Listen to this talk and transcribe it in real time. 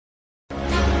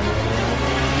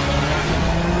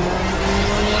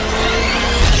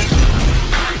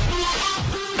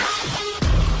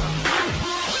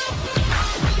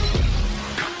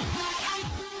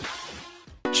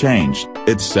change,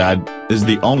 it's said, is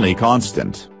the only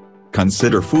constant.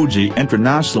 Consider Fuji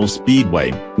International Speedway,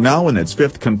 now in its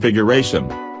fifth configuration.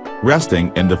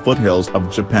 Resting in the foothills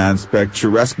of Japan's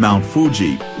picturesque Mount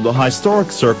Fuji, the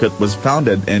historic circuit was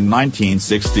founded in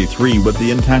 1963 with the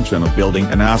intention of building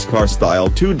a NASCAR-style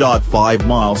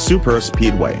 2.5-mile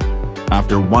superspeedway.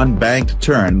 After one banked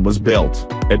turn was built,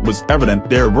 it was evident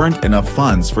there weren't enough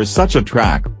funds for such a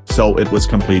track, so it was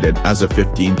completed as a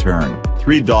 15-turn,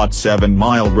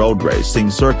 3.7-mile road racing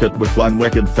circuit with one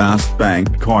wicked fast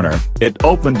banked corner. It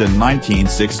opened in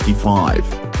 1965.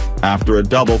 After a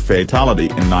double fatality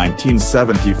in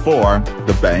 1974,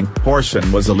 the bank portion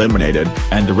was eliminated,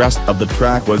 and the rest of the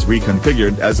track was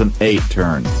reconfigured as an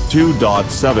 8-turn,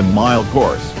 2.7-mile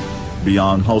course.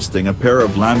 Beyond hosting a pair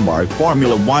of landmark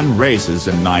Formula One races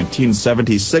in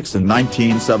 1976 and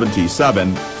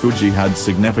 1977, Fuji had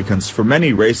significance for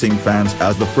many racing fans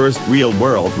as the first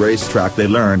real-world racetrack they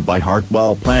learned by heart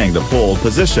while playing the pole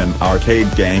position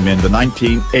arcade game in the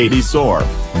 1980s or,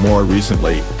 more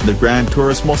recently, the Gran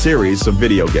Turismo series of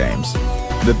video games.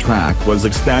 The track was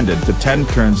extended to 10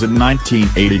 turns in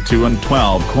 1982 and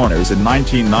 12 corners in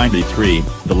 1993.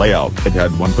 The layout it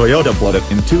had one Toyota Bullet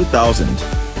in 2000.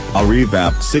 A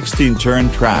revamped 16-turn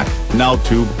track, now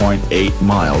 2.8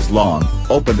 miles long,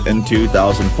 opened in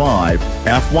 2005.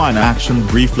 F1 action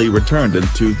briefly returned in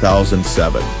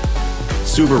 2007.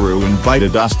 Subaru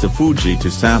invited us to Fuji to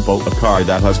sample a car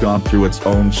that has gone through its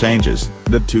own changes,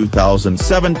 the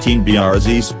 2017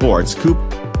 BRZ Sports Coupe.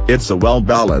 It's a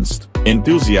well-balanced,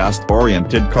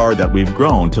 enthusiast-oriented car that we've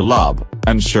grown to love,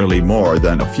 and surely more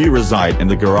than a few reside in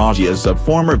the garages of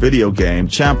former video game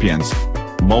champions.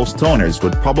 Most owners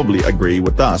would probably agree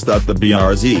with us that the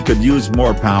BRZ could use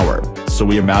more power, so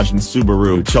we imagine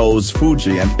Subaru chose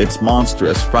Fuji and its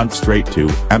monstrous front straight to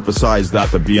emphasize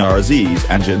that the BRZ's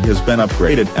engine has been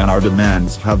upgraded and our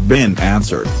demands have been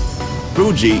answered.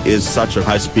 Fuji is such a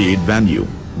high-speed venue,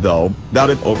 though,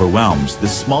 that it overwhelms the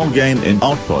small gain in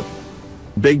output.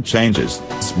 Big changes,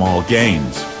 small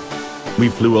gains. We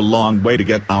flew a long way to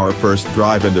get our first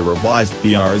drive in the revised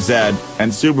BRZ, and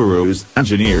Subaru's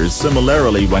engineers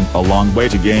similarly went a long way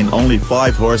to gain only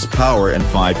 5 horsepower and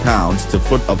 5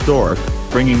 pounds-to-foot of torque,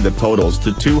 bringing the totals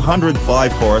to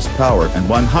 205 horsepower and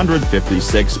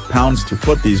 156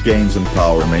 pounds-to-foot. These gains in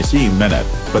power may seem minute,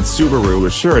 but Subaru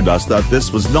assured us that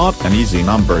this was not an easy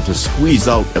number to squeeze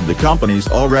out of the company's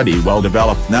already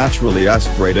well-developed naturally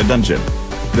aspirated engine.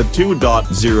 The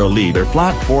 2.0-liter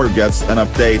flat-four gets an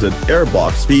updated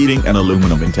airbox feeding and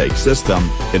aluminum intake system.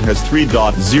 It has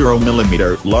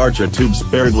 3.0mm larger tubes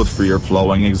paired with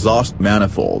freer-flowing exhaust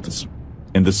manifolds.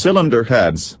 In the cylinder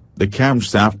heads, the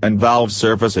camshaft and valve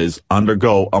surfaces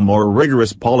undergo a more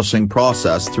rigorous polishing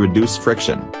process to reduce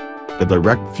friction. The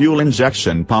direct fuel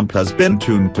injection pump has been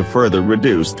tuned to further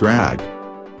reduce drag.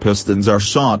 Pistons are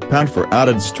shot pent for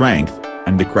added strength,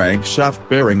 and the crankshaft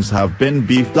bearings have been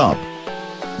beefed up.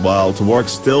 While torque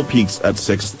still peaks at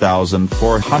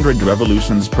 6,400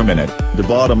 revolutions per minute, the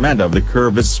bottom end of the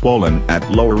curve is swollen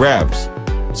at lower revs.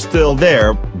 Still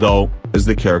there, though, is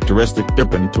the characteristic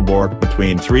dip in torque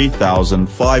between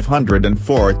 3,500 and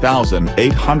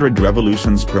 4,800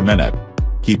 revolutions per minute.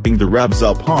 Keeping the revs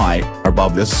up high,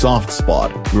 above this soft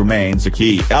spot, remains a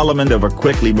key element of a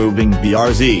quickly moving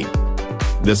BRZ.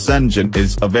 This engine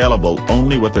is available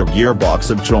only with their gearbox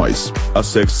of choice, a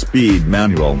 6-speed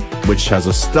manual, which has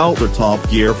a stouter top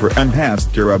gear for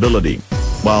enhanced durability.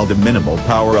 While the minimal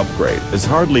power upgrade is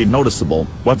hardly noticeable,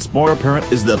 what's more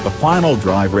apparent is that the final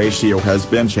drive ratio has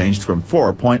been changed from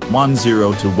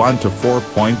 4.10 to 1 to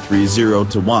 4.30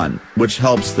 to 1, which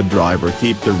helps the driver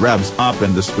keep the revs up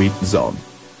in the sweet zone.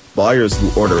 Buyers who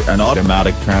order an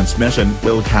automatic transmission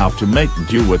will have to make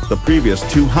do with the previous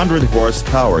 200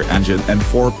 horsepower engine and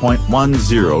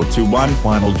 4.10 to 1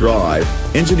 final drive.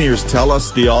 Engineers tell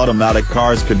us the automatic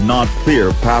cars could not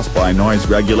clear pass-by noise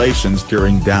regulations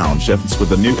during downshifts with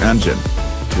the new engine.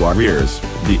 To our ears,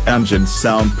 the engines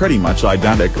sound pretty much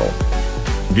identical.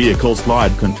 Vehicle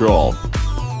slide control.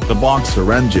 The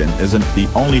Boxer engine isn't the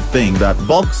only thing that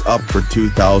bulks up for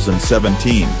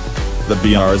 2017. The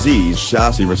BRZ's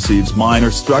chassis receives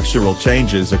minor structural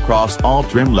changes across all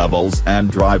trim levels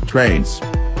and drivetrains.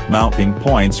 Mounting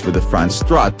points for the front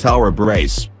strut tower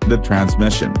brace, the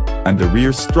transmission, and the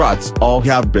rear struts all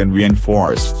have been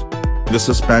reinforced. The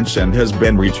suspension has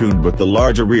been retuned with the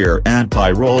larger rear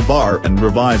anti-roll bar and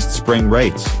revised spring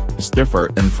rates, stiffer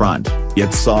in front,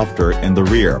 yet softer in the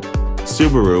rear.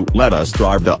 Subaru let us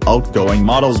drive the outgoing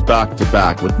models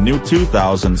back-to-back with new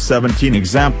 2017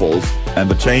 examples, and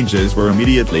the changes were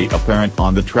immediately apparent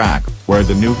on the track, where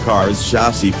the new car's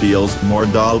chassis feels more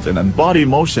dialed in and body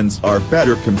motions are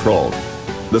better controlled.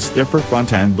 The stiffer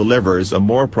front end delivers a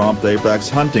more prompt apex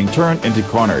hunting turn into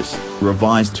corners.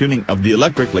 Revised tuning of the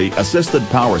electrically assisted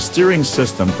power steering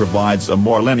system provides a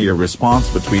more linear response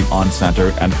between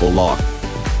on-center and full lock.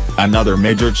 Another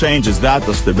major change is that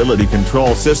the stability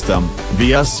control system,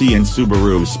 VSC in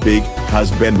Subaru speak, has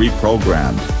been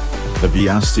reprogrammed. The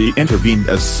VSC intervened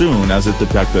as soon as it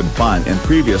detected fun in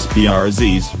previous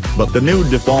BRZs, but the new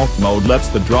default mode lets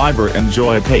the driver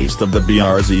enjoy a taste of the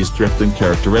BRZ's drifting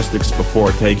characteristics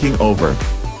before taking over.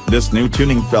 This new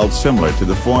tuning felt similar to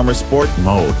the former Sport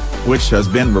mode, which has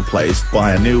been replaced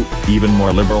by a new, even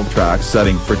more liberal track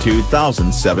setting for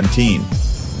 2017.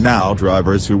 Now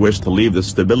drivers who wish to leave the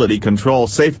stability control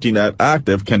safety net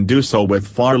active can do so with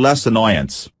far less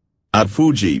annoyance. At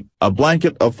Fuji, a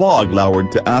blanket of fog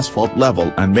lowered to asphalt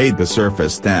level and made the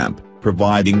surface damp,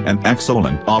 providing an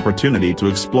excellent opportunity to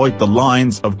exploit the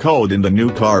lines of code in the new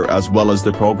car as well as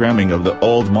the programming of the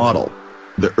old model.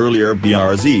 The earlier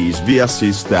BRZ's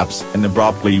VSC steps in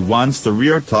abruptly once the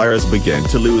rear tires begin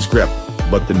to lose grip,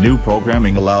 but the new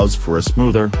programming allows for a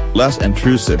smoother, less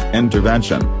intrusive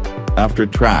intervention. After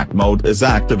track mode is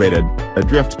activated, a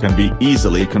drift can be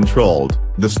easily controlled.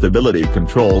 The stability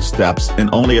control steps in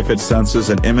only if it senses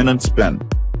an imminent spin.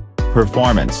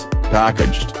 Performance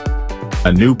packaged.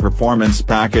 A new performance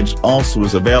package also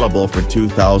is available for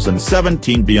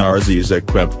 2017 BRZs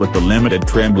equipped with the limited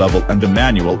trim level and the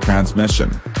manual transmission.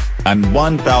 And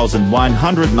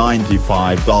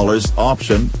 $1,195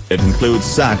 option, it includes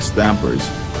Sachs dampers,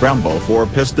 Brembo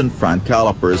 4-piston front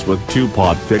calipers with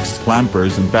 2-pod fixed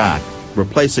clampers and back,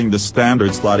 replacing the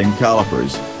standard sliding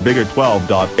calipers, bigger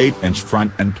 12.8-inch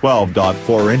front and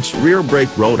 12.4-inch rear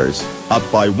brake rotors, up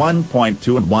by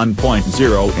 1.2 and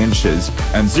 1.0 inches,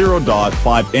 and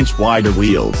 0.5-inch wider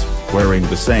wheels, wearing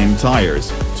the same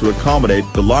tires, to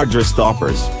accommodate the larger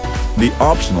stoppers. The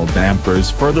optional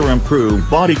dampers further improve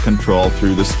body control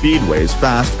through the speedway's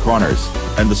fast corners,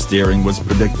 and the steering was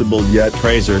predictable yet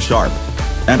razor-sharp.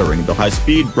 Entering the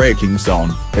high-speed braking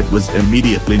zone, it was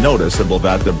immediately noticeable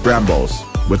that the Brembos,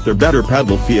 with their better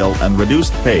pedal feel and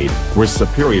reduced fade, were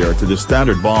superior to the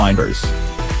standard binders.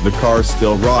 The car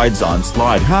still rides on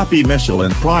slide-happy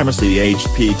Michelin Primacy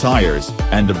HP tires,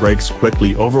 and the brakes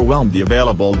quickly overwhelmed the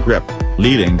available grip,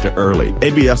 leading to early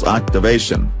ABS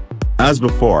activation. As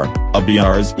before, a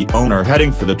BRZ owner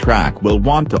heading for the track will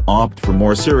want to opt for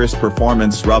more serious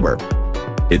performance rubber.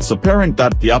 It's apparent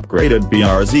that the upgraded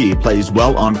BRZ plays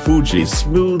well on Fuji's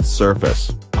smooth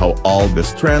surface. How all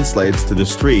this translates to the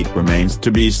street remains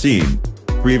to be seen.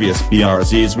 Previous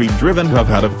BRZs we've driven have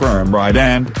had a firm ride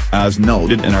and, as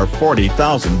noted in our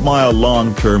 40,000-mile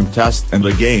long-term test and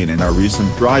again in our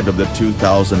recent drive of the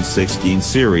 2016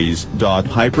 series.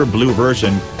 Hyper Blue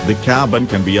version, the cabin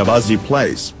can be a buzzy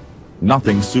place.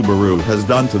 Nothing Subaru has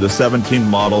done to the 17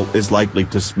 model is likely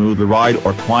to smooth the ride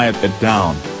or quiet it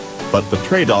down. But the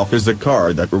trade-off is a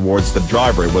car that rewards the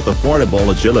driver with affordable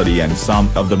agility and some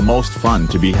of the most fun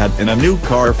to be had in a new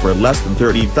car for less than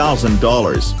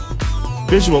 $30,000.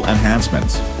 Visual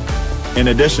enhancements. In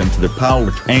addition to the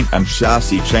powertrain and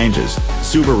chassis changes,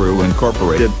 Subaru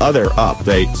incorporated other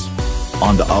updates.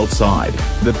 On the outside,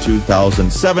 the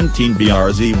 2017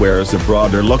 BRZ wears a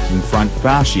broader-looking front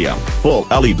fascia, full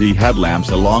LED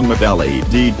headlamps along with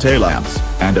LED taillamps,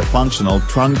 and a functional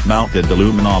trunk-mounted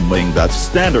aluminum wing that's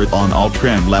standard on all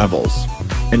trim levels.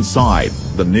 Inside,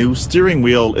 the new steering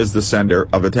wheel is the center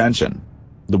of attention.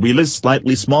 The wheel is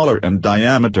slightly smaller in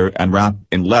diameter and wrapped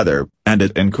in leather, and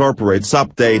it incorporates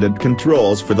updated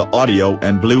controls for the audio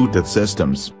and Bluetooth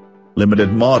systems.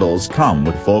 Limited models come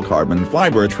with full carbon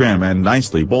fiber trim and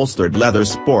nicely bolstered leather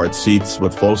sport seats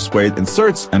with faux suede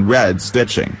inserts and red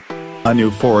stitching. A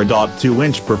new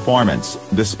 4.2-inch performance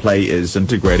display is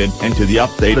integrated into the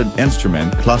updated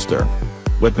instrument cluster.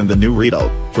 Within the new readout,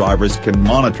 drivers can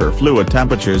monitor fluid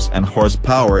temperatures and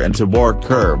horsepower and torque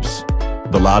curves.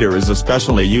 The latter is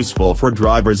especially useful for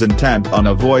drivers intent on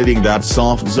avoiding that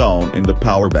soft zone in the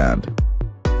power band.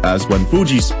 As when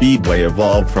Fuji Speedway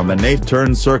evolved from an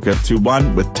 8-turn circuit to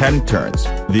one with 10 turns,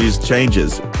 these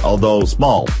changes, although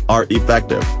small, are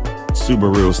effective.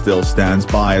 Subaru still stands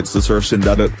by its assertion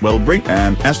that it will bring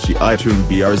an SGI-tuned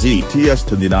BRZ TS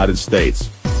to the United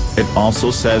States. It also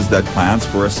says that plans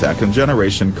for a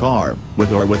second-generation car,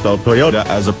 with or without Toyota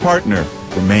as a partner,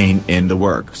 remain in the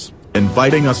works,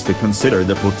 inviting us to consider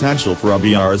the potential for a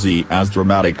BRZ as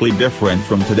dramatically different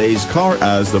from today's car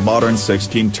as the modern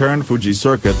 16-turn Fuji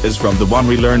circuit is from the one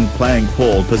we learned playing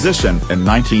pole position in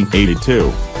 1982.